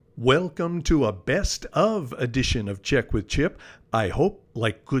Welcome to a best of edition of Check with Chip. I hope,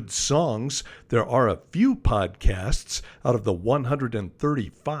 like good songs, there are a few podcasts out of the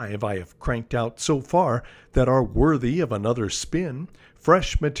 135 I have cranked out so far that are worthy of another spin.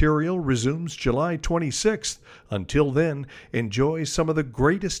 Fresh material resumes July 26th. Until then, enjoy some of the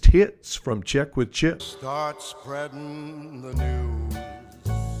greatest hits from Check with Chip. Start spreading the news.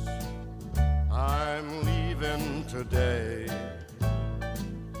 I'm leaving today.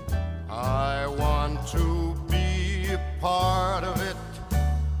 I want to be a part of it.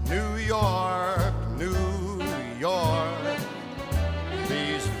 New York, New York.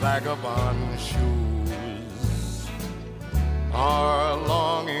 These vagabond shoes are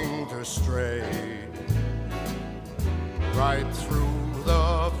longing to stray right through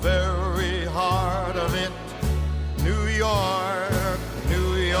the very heart of it. New York,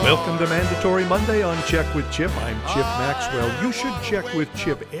 New York. Welcome to Mandatory Monday on Check with Chip. I'm Chip Maxwell. You should check with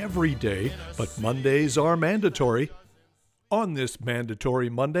Chip every day, but Mondays are mandatory. On this Mandatory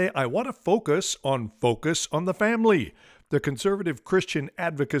Monday, I want to Focus on the Family, the conservative Christian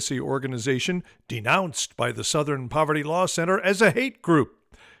advocacy organization denounced by the Southern Poverty Law Center as a hate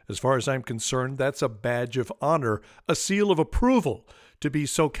group. As far as I'm concerned, that's a badge of honor, a seal of approval, to be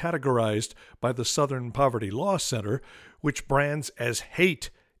so categorized by the Southern Poverty Law Center, which brands as hate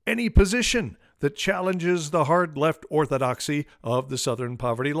any position that challenges the hard left orthodoxy of the Southern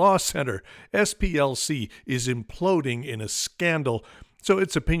Poverty Law Center. SPLC is imploding in a scandal, so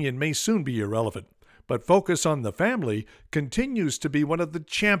its opinion may soon be irrelevant. But Focus on the Family continues to be one of the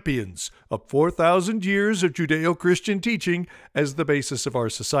champions of 4,000 years of Judeo-Christian teaching as the basis of our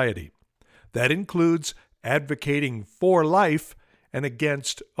society. That includes advocating for life and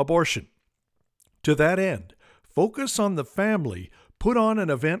against abortion. To that end, Focus on the Family put on an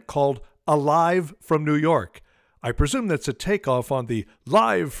event called Alive from New York. I presume that's a takeoff on the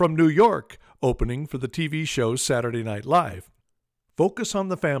Live from New York opening for the TV show Saturday Night Live. Focus on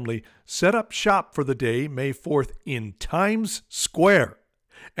the Family set up shop for the day, May 4th, in Times Square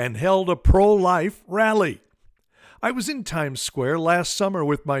and held a pro-life rally. I was in Times Square last summer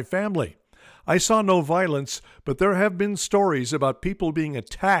with my family. I saw no violence, but there have been stories about people being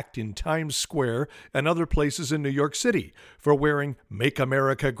attacked in Times Square and other places in New York City for wearing Make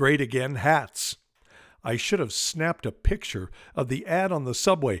America Great Again hats. I should have snapped a picture of the ad on the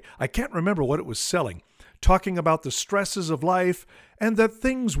subway. I can't remember what it was selling, talking about the stresses of life and that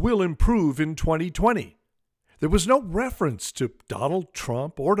things will improve in 2020. There was no reference to Donald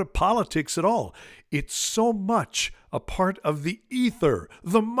Trump or to politics at all. It's so much a part of the ether,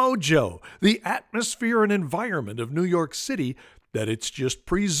 the mojo, the atmosphere and environment of New York City that it's just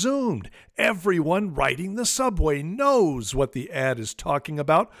presumed everyone riding the subway knows what the ad is talking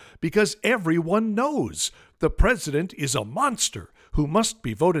about because everyone knows the president is a monster who must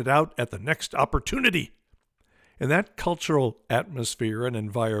be voted out at the next opportunity. In that cultural atmosphere and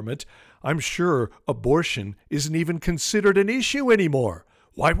environment, I'm sure abortion isn't even considered an issue anymore.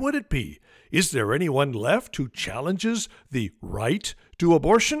 Why would it be? Is there anyone left who challenges the right to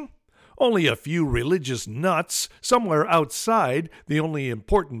abortion? Only a few religious nuts somewhere outside the only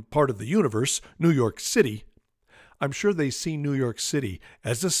important part of the universe, New York City. I'm sure they see New York City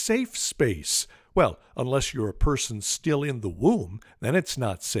as a safe space. Well, unless you're a person still in the womb, then it's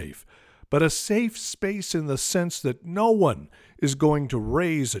not safe. But a safe space in the sense that no one is going to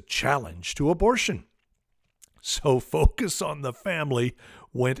raise a challenge to abortion. So Focus on the Family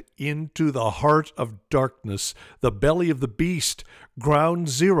went into the heart of darkness, the belly of the beast, ground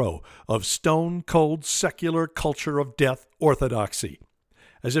zero of stone-cold secular culture of death orthodoxy.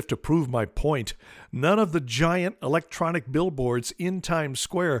 As if to prove my point, none of the giant electronic billboards in Times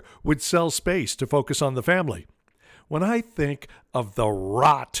Square would sell space to Focus on the Family. When I think of the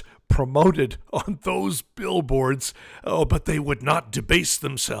rot promoted on those billboards, but they would not debase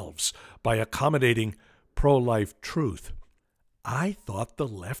themselves by accommodating pro-life truth. I thought the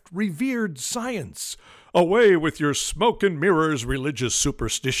left revered science. Away with your smoke and mirrors religious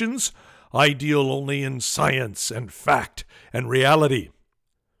superstitions. I deal only in science and fact and reality.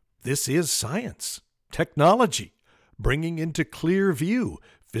 This is science, technology, bringing into clear view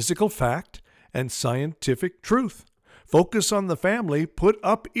physical fact and scientific truth. Focus on the Family put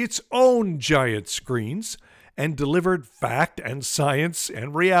up its own giant screens and delivered fact and science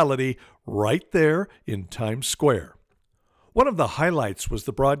and reality right there in Times Square. One of the highlights was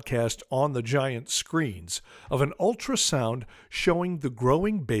the broadcast on the giant screens of an ultrasound showing the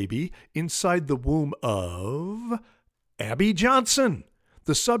growing baby inside the womb of Abby Johnson,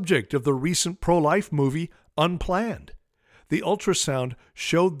 the subject of the recent pro-life movie Unplanned. The ultrasound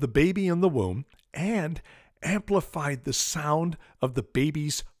showed the baby in the womb and amplified the sound of the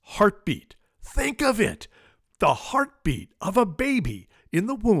baby's heartbeat. Think of it. The heartbeat of a baby in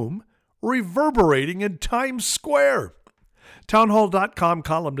the womb reverberating in Times Square. Townhall.com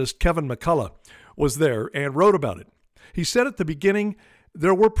columnist Kevin McCullough was there and wrote about it. He said at the beginning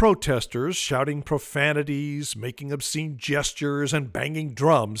there were protesters shouting profanities, making obscene gestures, and banging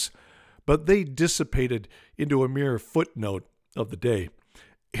drums, but they dissipated into a mere footnote of the day.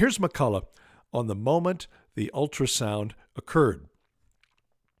 Here's McCullough on the moment the ultrasound occurred.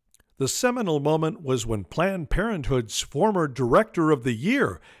 The seminal moment was when Planned Parenthood's former Director of the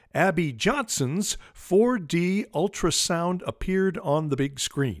Year, Abby Johnson's 4D ultrasound appeared on the big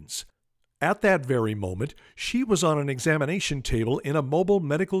screens. At that very moment, she was on an examination table in a mobile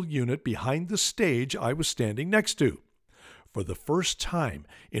medical unit behind the stage I was standing next to. For the first time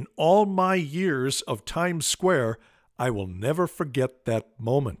in all my years of Times Square, I will never forget that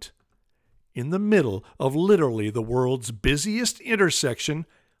moment. In the middle of literally the world's busiest intersection,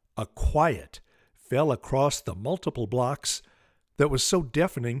 a quiet fell across the multiple blocks that was so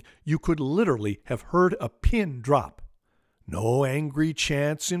deafening you could literally have heard a pin drop. No angry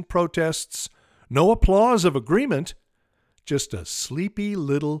chants in protests, no applause of agreement, just a sleepy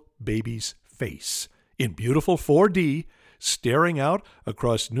little baby's face in beautiful 4D staring out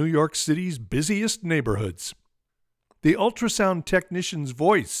across New York City's busiest neighborhoods. The ultrasound technician's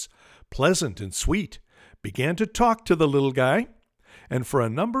voice, pleasant and sweet, began to talk to the little guy, and for a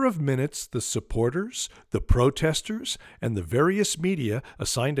number of minutes the supporters, the protesters, and the various media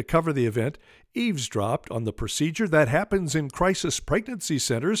assigned to cover the event eavesdropped on the procedure that happens in crisis pregnancy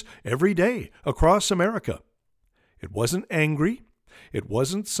centers every day across America. It wasn't angry. It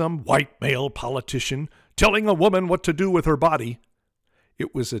wasn't some white male politician telling a woman what to do with her body.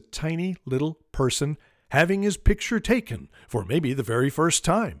 It was a tiny little person having his picture taken for maybe the very first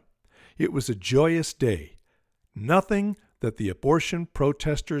time. It was a joyous day. Nothing that the abortion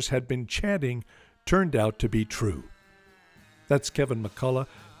protesters had been chanting turned out to be true. That's Kevin McCullough,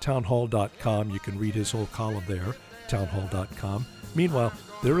 townhall.com. You can read his whole column there, townhall.com. Meanwhile,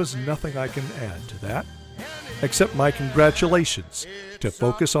 there is nothing I can add to that, except my congratulations to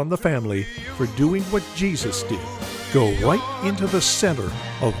Focus on the Family for doing what Jesus did. Go right into the center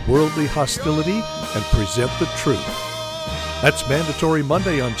of worldly hostility and present the truth. That's Mandatory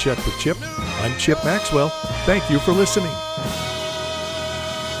Monday on Check with Chip. I'm Chip Maxwell. Thank you for listening.